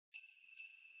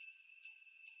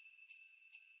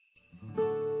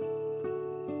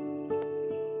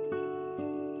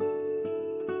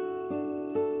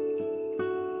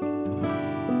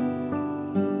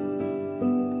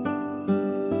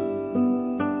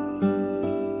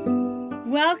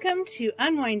Welcome to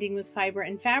Unwinding with Fiber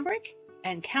and Fabric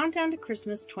and Countdown to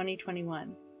Christmas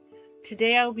 2021.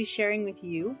 Today I will be sharing with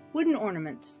you wooden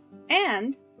ornaments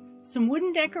and some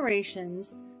wooden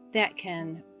decorations that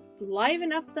can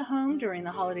liven up the home during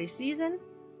the holiday season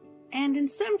and in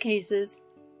some cases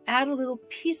add a little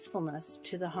peacefulness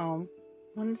to the home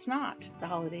when it's not the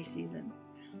holiday season.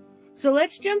 So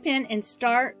let's jump in and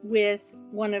start with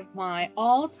one of my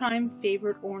all-time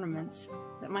favorite ornaments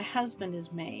that my husband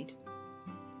has made.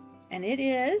 And it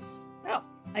is,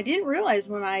 I didn't realize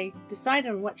when I decided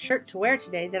on what shirt to wear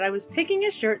today that I was picking a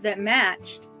shirt that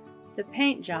matched the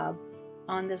paint job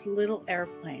on this little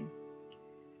airplane.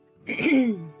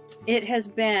 It has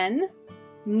been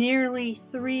nearly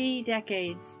 3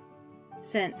 decades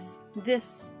since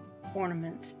this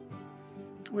ornament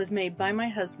was made by my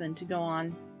husband to go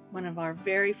on one of our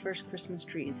very first Christmas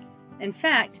trees. In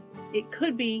fact, it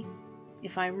could be,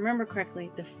 if I remember correctly,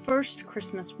 the first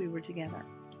Christmas we were together.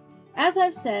 As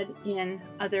I've said in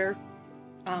other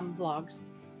vlogs,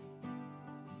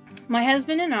 my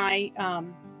husband and I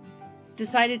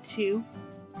decided to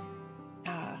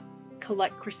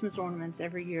collect Christmas ornaments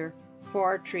every year for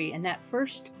our tree. And that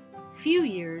first few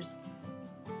years,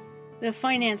 the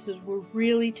finances were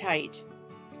really tight.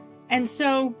 And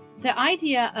so the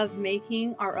idea of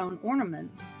making our own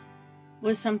ornaments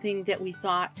was something that we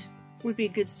thought would be a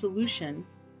good solution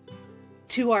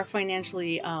to our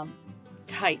financially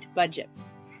tight budget.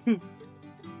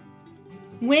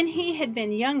 When he had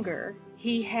been younger,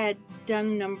 he had done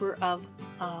a number of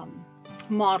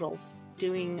models,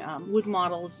 doing wood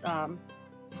models. I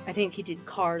think he did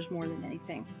cars more than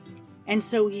anything. And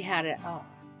so he had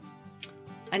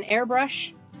an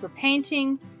airbrush for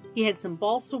painting. He had some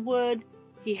balsa wood.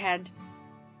 He had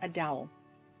a dowel.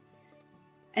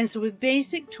 And so with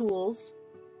basic tools,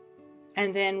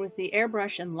 and then with the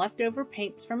airbrush and leftover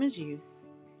paints from his youth,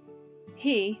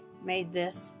 he made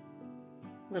this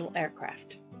little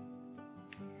aircraft.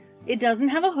 It doesn't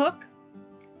have a hook.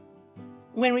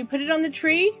 When we put it on the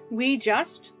tree, we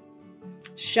just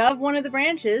shove one of the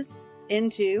branches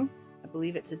into, I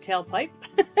believe it's a tailpipe,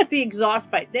 the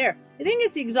exhaust pipe there. I think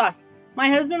it's the exhaust. My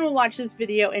husband will watch this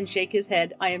video and shake his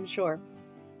head, I am sure.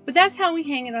 But that's how we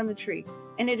hang it on the tree.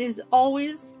 And it is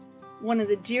always one of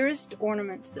the dearest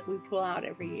ornaments that we pull out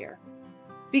every year.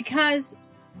 Because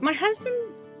my husband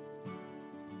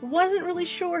wasn't really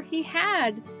sure he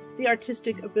had the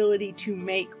artistic ability to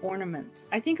make ornaments.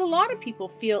 I think a lot of people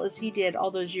feel as he did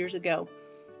all those years ago,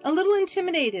 a little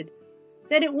intimidated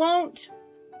that it won't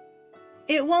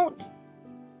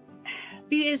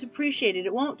be as appreciated.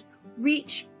 It won't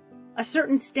reach a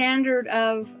certain standard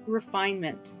of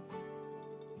refinement.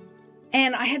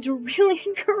 And I had to really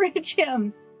encourage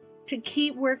him to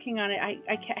keep working on it. I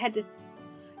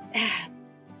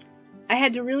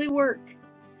had to really work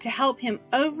to help him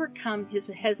overcome his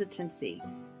hesitancy.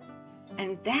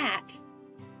 And that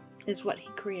is what he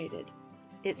created.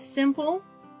 It's simple,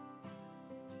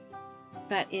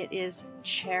 but it is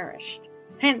cherished.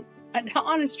 And the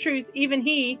honest truth, even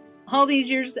he, all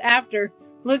these years after,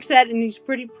 looks at it and he's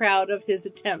pretty proud of his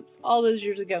attempts all those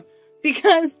years ago.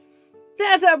 Because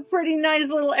that's a pretty nice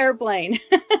little airplane.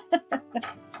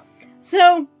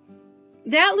 So,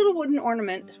 that little wooden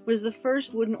ornament was the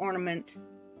first wooden ornament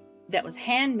that was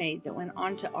handmade that went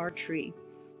onto our tree.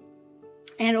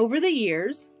 And over the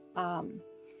years,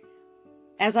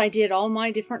 as I did all my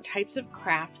different types of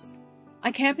crafts,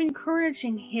 I kept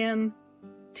encouraging him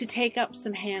to take up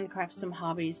some handcrafts, some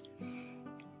hobbies.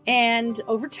 And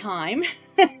over time,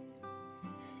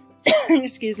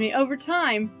 excuse me, over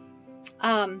time,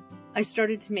 I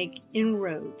started to make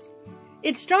inroads.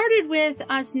 It started with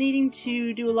us needing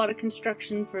to do a lot of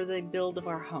construction for the build of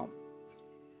our home.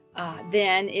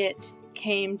 Then it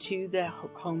came to the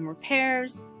home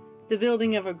repairs, the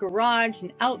building of a garage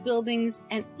and outbuildings,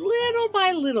 and little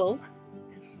by little,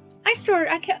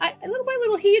 little by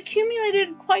little, he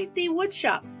accumulated quite the wood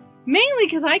shop. Mainly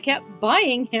because I kept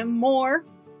buying him more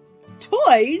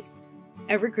toys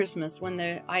every Christmas when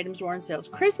the items were on sales.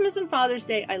 Christmas and Father's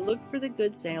Day, I looked for the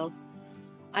good sales.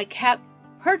 I kept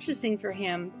purchasing for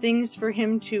him things for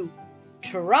him to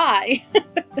try.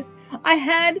 I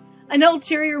had an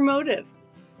ulterior motive.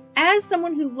 As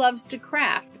someone who loves to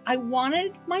craft, I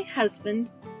wanted my husband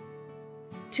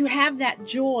to have that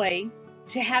joy,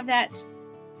 to have that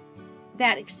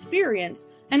experience,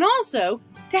 and also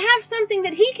to have something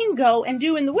that he can go and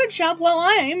do in the wood shop while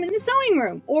I'm in the sewing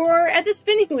room or at the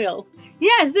spinning wheel.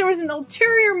 Yes, there was an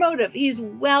ulterior motive. He's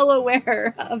well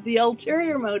aware of the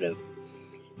ulterior motive.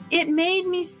 It made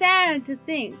me sad to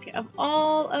think of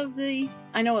all of the,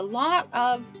 I know a lot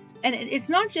of, and it's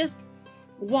not just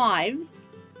wives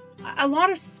a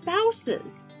lot of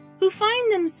spouses who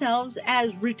find themselves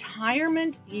as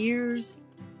retirement years,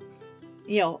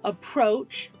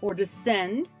 approach or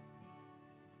descend,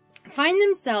 find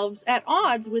themselves at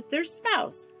odds with their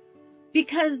spouse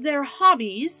because their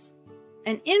hobbies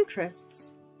and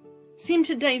interests seem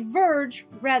to diverge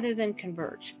rather than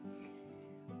converge.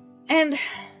 And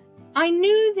I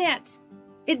knew that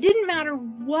it didn't matter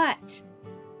what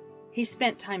he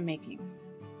spent time making.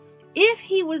 If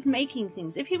he was making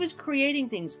things, if he was creating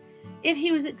things, if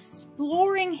he was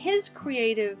exploring his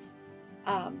creative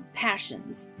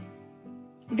passions,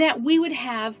 that we would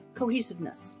have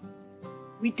cohesiveness.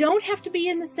 We don't have to be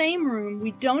in the same room,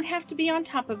 we don't have to be on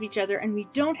top of each other, and we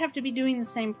don't have to be doing the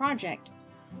same project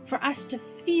for us to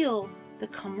feel the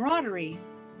camaraderie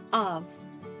of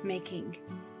making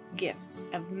gifts,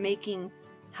 of making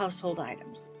household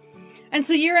items. And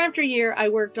so year after year, I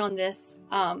worked on this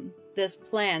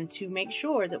plan to make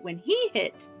sure that when he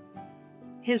hit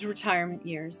his retirement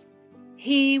years,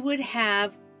 he would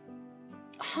have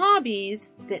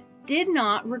hobbies that did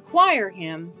not require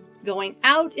him going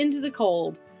out into the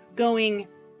cold,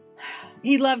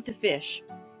 he loved to fish,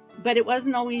 but it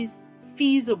wasn't always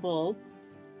feasible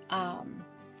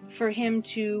for him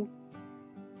to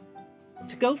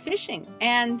go fishing.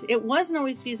 And it wasn't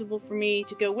always feasible for me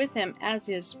to go with him as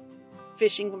his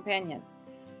fishing companion.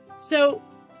 So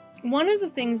one of the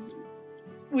things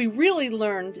we really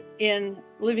learned in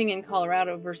living in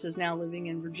Colorado versus now living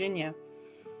in Virginia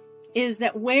is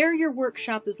that where your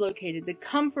workshop is located, the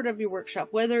comfort of your workshop,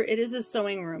 whether it is a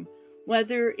sewing room,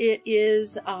 whether it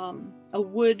is a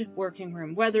woodworking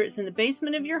room, whether it's in the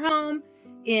basement of your home,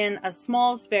 in a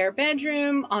small spare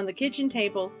bedroom, on the kitchen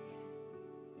table,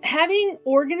 having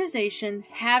organization,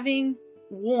 having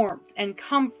warmth and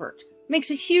comfort makes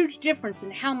a huge difference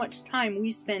in how much time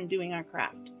we spend doing our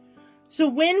craft. So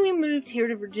when we moved here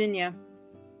to Virginia,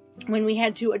 when we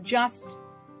had to adjust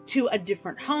to a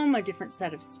different home, a different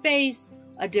set of space,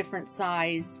 a different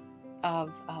size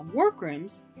of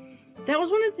workrooms, that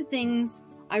was one of the things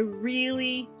I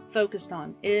really focused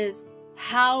on, is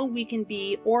how we can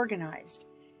be organized.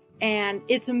 And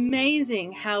it's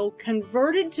amazing how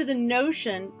converted to the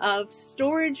notion of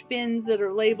storage bins that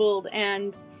are labeled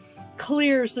and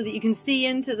clear so that you can see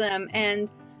into them,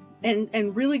 and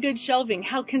really good shelving,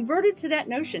 how converted to that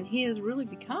notion he has really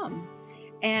become.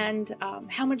 And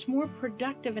how much more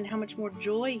productive and how much more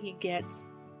joy he gets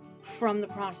from the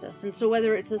process. And so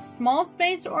whether it's a small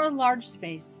space or a large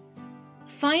space,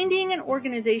 finding an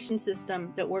organization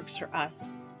system that works for us,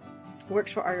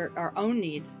 works for our own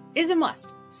needs, is a must.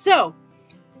 So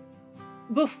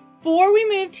before we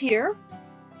moved here,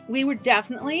 we were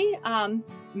definitely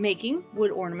making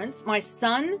wood ornaments. My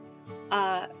son,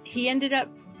 he ended up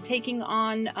taking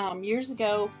on, years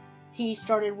ago, he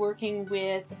started working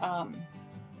with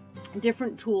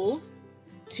different tools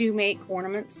to make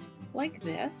ornaments like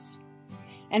this.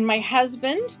 And my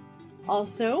husband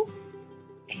also,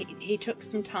 he took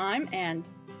some time and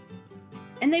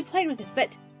they played with this.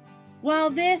 But while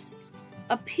this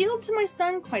appealed to my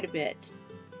son quite a bit,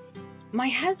 my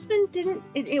husband didn't,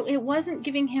 it wasn't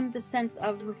giving him the sense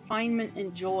of refinement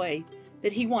and joy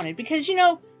that he wanted. Because, you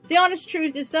know, the honest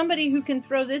truth is, somebody who can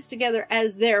throw this together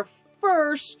as their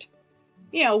first,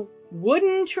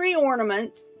 wooden tree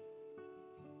ornament,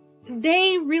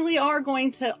 they really are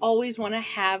going to always want to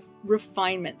have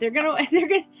refinement. They're gonna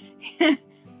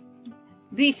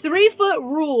the 3-foot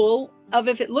rule of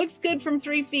if it looks good from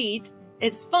 3 feet,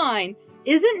 it's fine,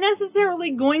 isn't necessarily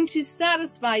going to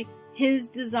satisfy his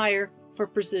desire for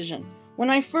precision. When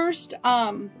I first,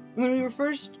 when we were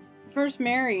first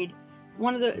married,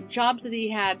 one of the jobs that he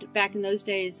had back in those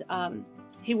days,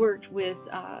 he worked with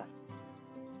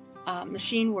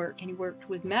machine work, and he worked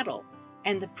with metal,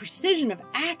 and the precision of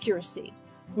accuracy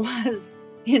was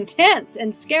intense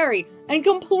and scary and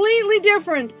completely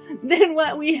different than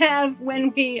what we have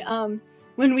when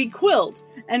we quilt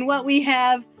and what we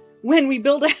have when we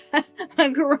build a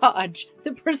garage.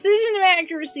 The precision of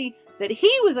accuracy that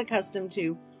he was accustomed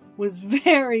to was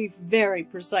very, very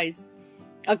precise.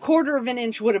 A 1/4 of an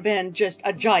inch would have been just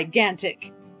a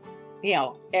gigantic,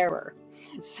 error.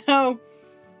 So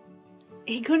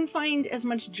he couldn't find as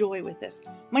much joy with this.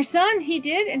 My son, he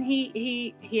did, and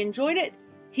he enjoyed it.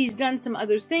 He's done some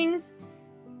other things.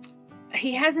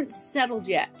 He hasn't settled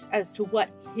yet as to what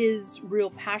his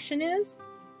real passion is,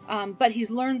 but he's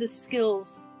learned the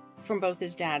skills from both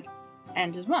his dad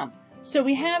and his mom. So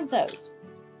we have those.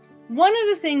 One of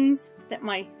the things that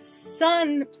my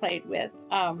son played with,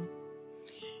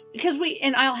 because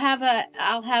I'll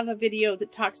have a video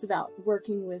that talks about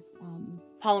working with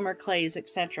polymer clays,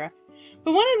 etc.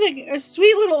 But one of the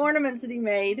sweet little ornaments that he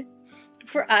made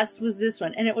for us was this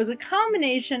one. And it was a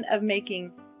combination of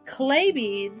making clay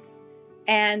beads,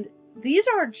 and these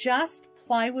are just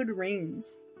plywood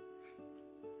rings.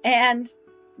 And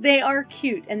they are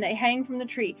cute, and they hang from the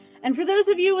tree. And for those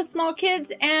of you with small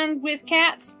kids and with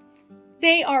cats,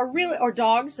 they are really, or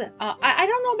dogs. I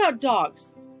don't know about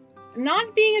dogs.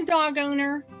 Not being a dog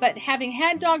owner, but having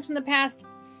had dogs in the past,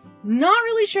 not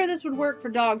really sure this would work for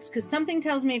dogs, because something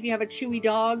tells me if you have a chewy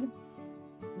dog,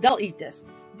 they'll eat this.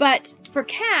 But for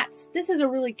cats, this is a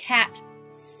really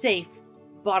cat-safe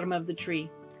bottom of the tree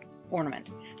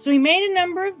ornament. So he made a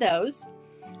number of those.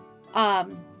 As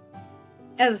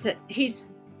I said, he's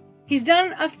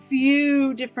done a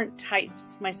few different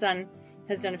types. My son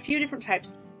has done a few different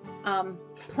types,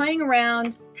 playing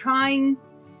around, trying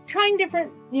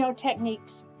different,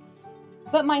 techniques.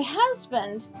 But my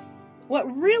husband, what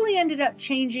really ended up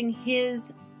changing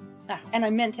his, and I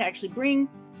meant to actually bring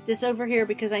this over here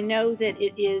because I know that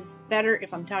it is better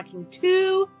if I'm talking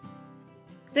to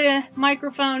the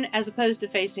microphone as opposed to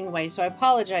facing away. So I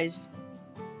apologize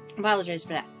for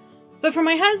that. But for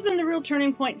my husband, the real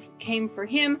turning point came for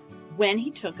him when he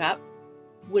took up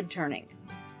wood turning.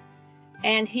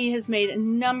 And he has made a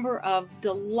number of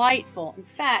delightful, in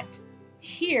fact,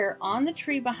 here on the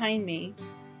tree behind me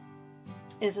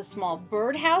is a small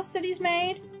birdhouse that he's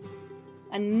made,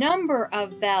 a number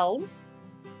of bells,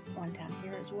 one down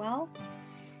here as well,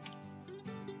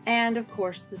 and of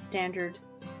course the standard,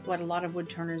 what a lot of wood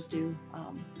turners do,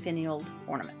 finialed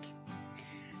ornament.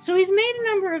 So he's made a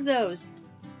number of those.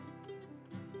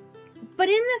 But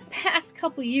in this past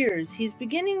couple years, he's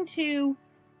beginning to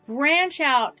branch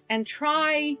out and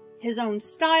try his own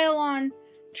style on,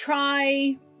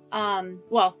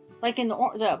 like in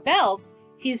the bells,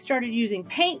 he's started using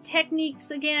paint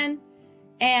techniques again,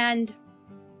 and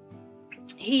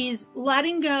he's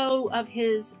letting go of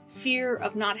his fear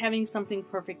of not having something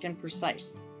perfect and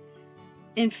precise.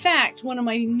 In fact, one of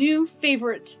my new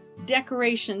favorite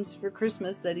decorations for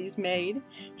Christmas that he's made,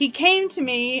 he came to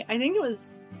me, I think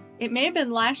it may have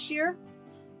been last year.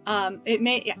 I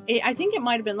think it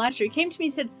might have been last year. He came to me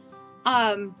and said,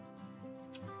 I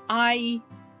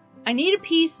need a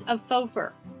piece of faux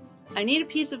fur. I need a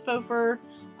piece of faux fur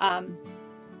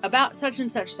about such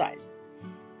and such size.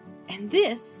 And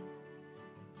this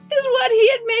is what he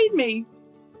had made me.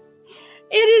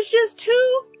 It is just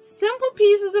two simple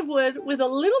pieces of wood with a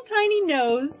little tiny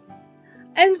nose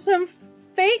and some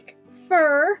fake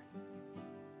fur.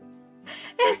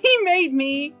 And he made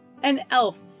me an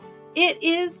elf. It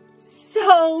is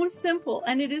so simple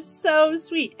and it is so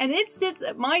sweet. And it sits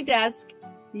at my desk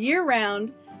year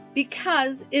round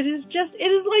because it is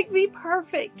like the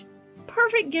perfect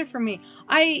gift for me.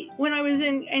 When I was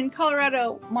in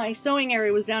Colorado, my sewing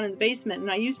area was down in the basement, and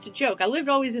I used to joke, I lived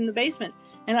always in the basement,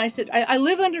 and I said, I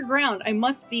live underground. I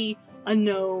must be a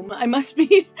gnome. I must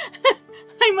be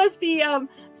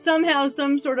somehow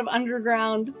some sort of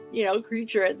underground,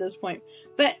 creature at this point.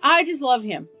 But I just love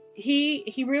him.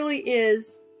 He really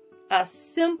is a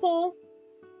simple,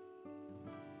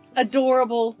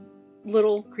 adorable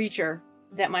little creature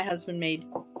that my husband made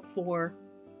for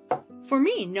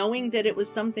me, knowing that it was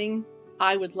something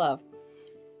I would love.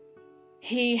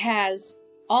 He has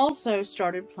also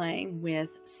started playing with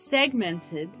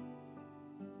segmented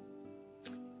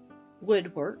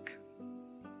woodwork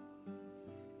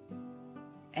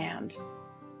and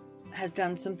has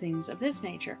done some things of this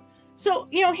nature. So,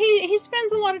 he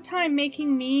spends a lot of time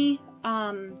making me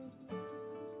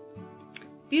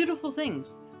beautiful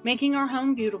things, making our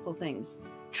home beautiful things,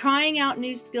 trying out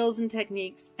new skills and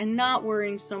techniques, and not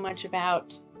worrying so much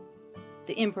about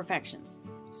the imperfections.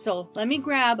 So let me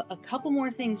grab a couple more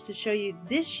things to show you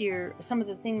this year, some of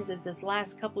the things of this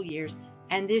last couple years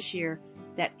and this year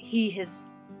that he has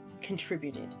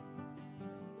contributed.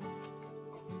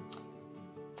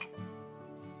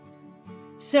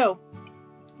 So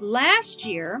last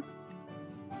year,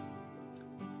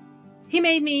 he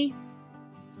made me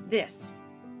this.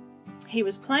 He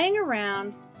was playing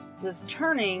around with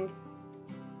turning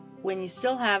when you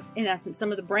still have, in essence,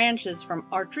 some of the branches from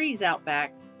our trees out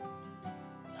back,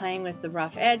 playing with the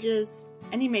rough edges,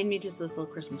 and he made me just this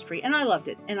little Christmas tree, and I loved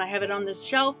it. And I have it on this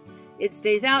shelf. It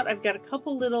stays out. I've got a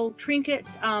couple little trinket,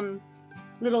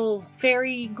 little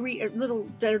fairy little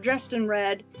that are dressed in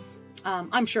red.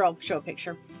 I'm sure I'll show a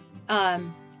picture.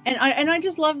 And I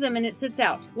just love them, and it sits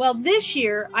out. Well, this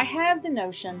year I have the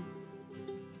notion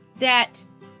that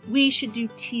we should do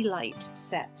tea light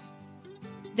sets.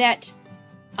 That,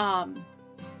 and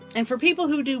for people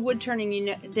who do wood turning,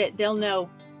 that they'll know,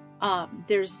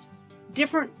 there's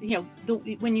different,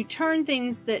 when you turn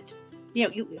things that,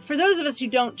 for those of us who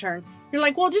don't turn, You're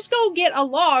like, well, just go get a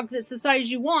log that's the size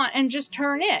you want and just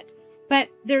turn it. But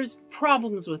there's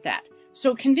problems with that.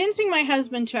 So convincing my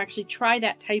husband to actually try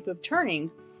that type of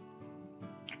turning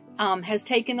has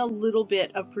taken a little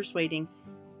bit of persuading.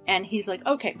 And he's like,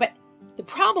 okay, but the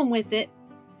problem with it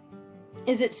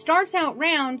is it starts out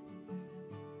round,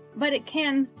 but it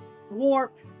can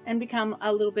warp and become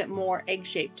a little bit more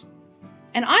egg-shaped.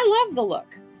 And I love the look.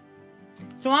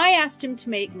 So I asked him to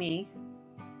make me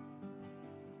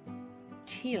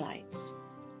tea lights.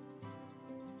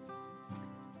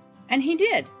 And he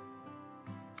did.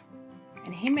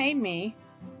 And he made me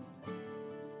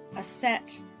a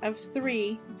set of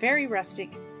 3 very rustic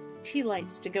tea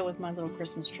lights to go with my little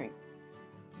Christmas tree.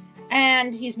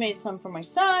 And he's made some for my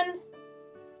son.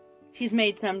 He's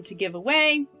made some to give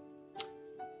away.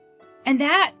 And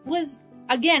that was,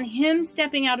 again, him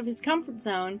stepping out of his comfort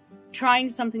zone, trying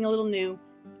something a little new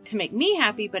to make me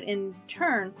happy, but in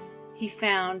turn, he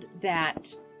found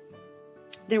that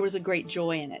there was a great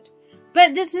joy in it.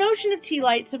 But this notion of tea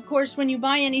lights, of course, when you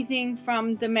buy anything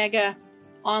from the mega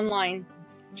online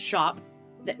shop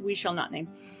that we shall not name,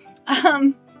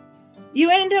 you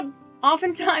end up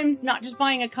oftentimes not just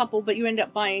buying a couple, but you end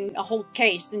up buying a whole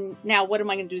case. And now what am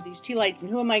I going to do with these tea lights and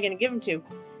who am I going to give them to?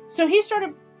 So he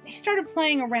started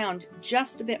playing around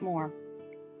just a bit more.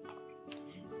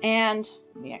 And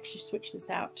let me actually switch this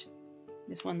out.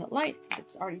 This one that light,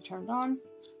 it's already turned on.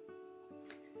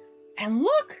 And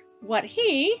look what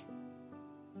he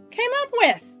came up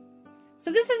with.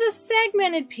 So this is a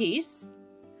segmented piece,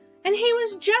 and he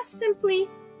was just simply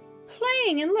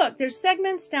playing. And look, there's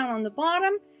segments down on the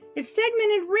bottom. It's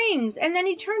segmented rings, and then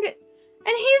he turned it,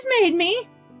 and he's made me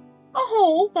a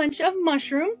whole bunch of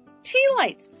mushroom tea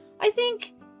lights. I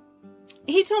think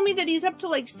he told me that he's up to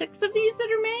like 6 of these that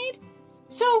are made.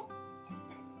 So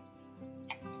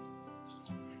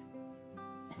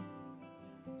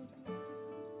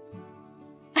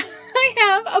I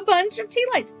have a bunch of tea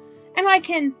lights, and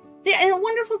and the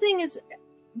wonderful thing is,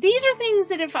 these are things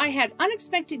that if I had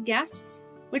unexpected guests,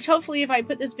 which hopefully if I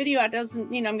put this video out doesn't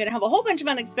mean I'm going to have a whole bunch of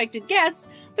unexpected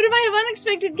guests, but if I have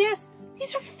unexpected guests,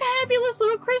 these are fabulous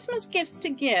little Christmas gifts to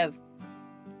give.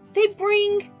 They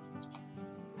bring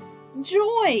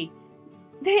joy.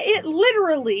 It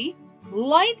literally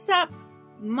lights up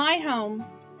my home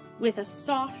with a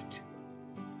soft,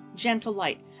 gentle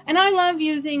light. And I love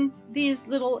using these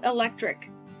little electric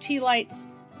tea lights.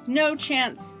 No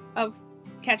chance of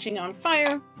catching on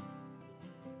fire.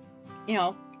 You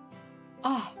know,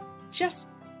 oh, just,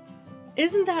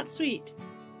 isn't that sweet?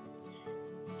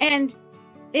 And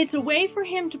it's a way for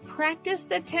him to practice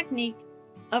the technique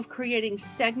of creating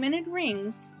segmented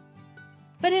rings,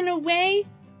 but in a way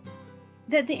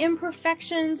that the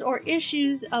imperfections or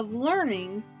issues of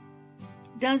learning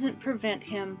doesn't prevent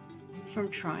him from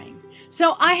trying.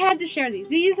 So I had to share these.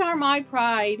 These are my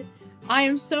pride. I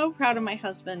am so proud of my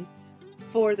husband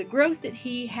for the growth that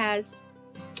he has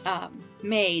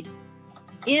made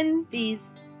in these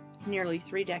nearly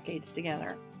 3 decades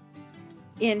together,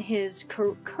 in his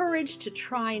courage to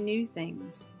try new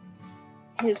things,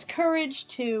 his courage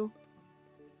to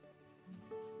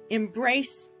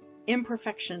embrace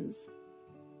imperfections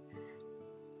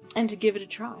and to give it a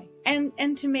try,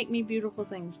 and to make me beautiful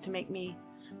things, to make me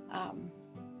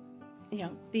you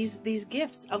know, these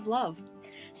gifts of love.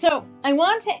 So I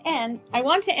want to end I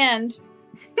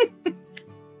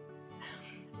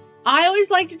always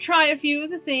like to try a few of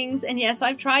the things, and yes,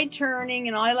 I've tried turning,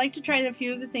 and I like to try a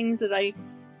few of the things that I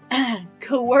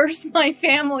coerce my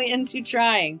family into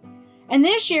trying. And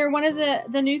this year, one of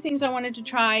the new things I wanted to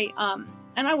try,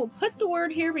 and I will put the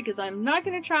word here because I'm not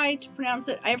going to try to pronounce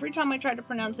it. Every time I try to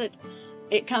pronounce it,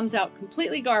 it comes out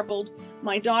completely garbled.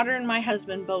 My daughter and my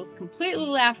husband both completely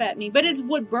laugh at me, but it's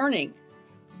wood burning.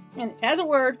 And it has a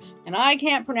word, and I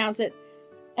can't pronounce it.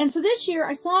 And so this year,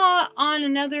 I saw on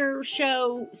another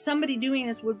show somebody doing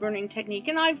this wood burning technique,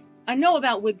 and I know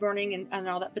about wood burning and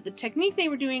all that, but the technique they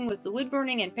were doing with the wood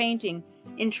burning and painting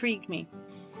intrigued me.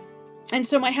 And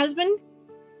so my husband,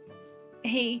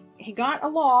 he got a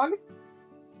log,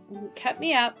 and he cut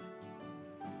me up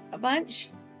a bunch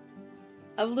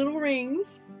of little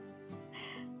rings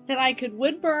that I could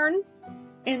wood burn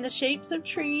in the shapes of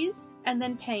trees and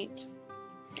then paint.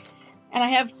 And I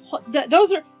have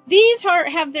these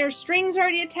have their strings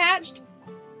already attached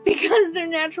because they're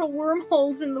natural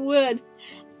wormholes in the wood.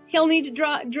 He'll need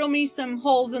to drill me some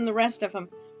holes in the rest of them.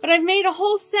 But I've made a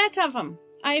whole set of them.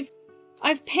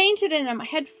 I've painted in them. I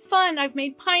had fun. I've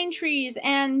made pine trees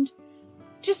and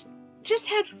just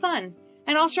had fun.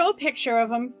 And I'll show a picture of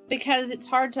them because it's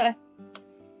hard to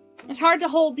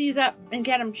hold these up and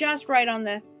get them just right on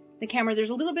the camera.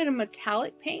 There's a little bit of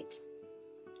metallic paint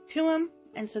to them,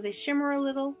 and so they shimmer a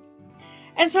little.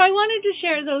 And so I wanted to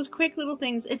share those quick little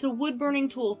things. It's a wood burning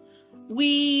tool.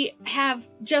 We have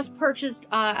just purchased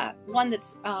one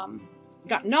that's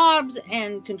got knobs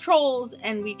and controls,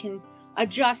 and we can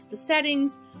adjust the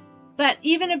settings. But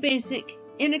even a basic,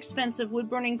 inexpensive wood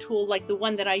burning tool like the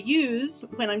one that I use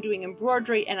when I'm doing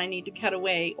embroidery and I need to cut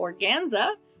away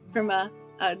organza from a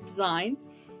design,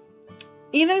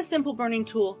 even a simple burning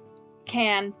tool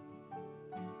can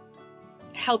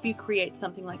help you create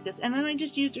something like this. And then I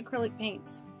just used acrylic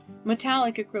paints,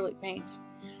 metallic acrylic paints.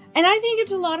 And I think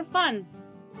it's a lot of fun.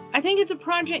 I think it's a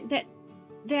project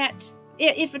that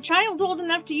if a child's old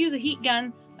enough to use a heat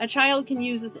gun, a child can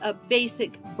use as a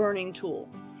basic burning tool.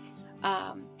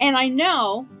 And I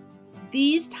know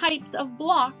these types of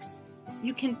blocks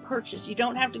you can purchase. You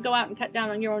don't have to go out and cut down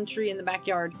on your own tree in the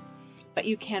backyard, but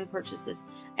you can purchase this.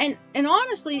 And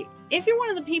honestly, if you're one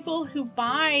of the people who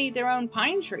buy their own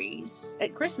pine trees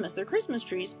at Christmas, their Christmas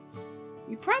trees,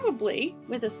 you probably,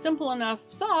 with a simple enough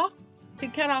saw,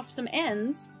 could cut off some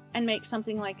ends and make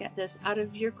something like this out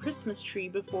of your Christmas tree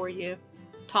before you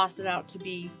toss it out to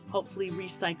be hopefully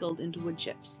recycled into wood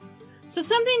chips. So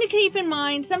something to keep in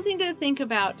mind, something to think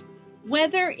about,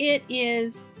 whether it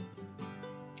is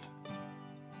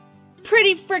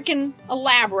pretty freaking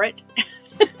elaborate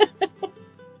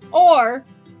or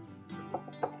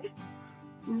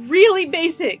really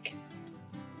basic.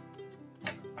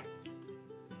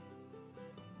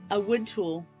 A wood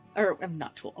tool, or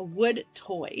not tool, a wood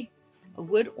toy, a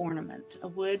wood ornament, a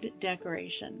wood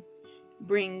decoration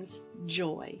brings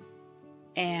joy,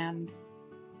 and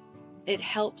it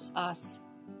helps us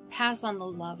pass on the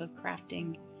love of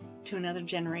crafting to another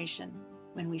generation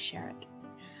when we share it.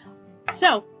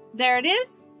 So there it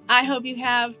is. I hope you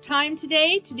have time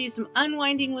today to do some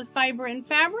unwinding with fiber and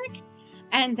fabric,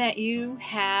 and that you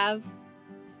have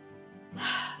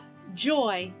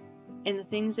joy in the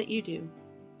things that you do.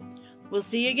 We'll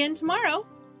see you again tomorrow.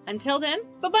 Until then,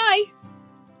 bye-bye.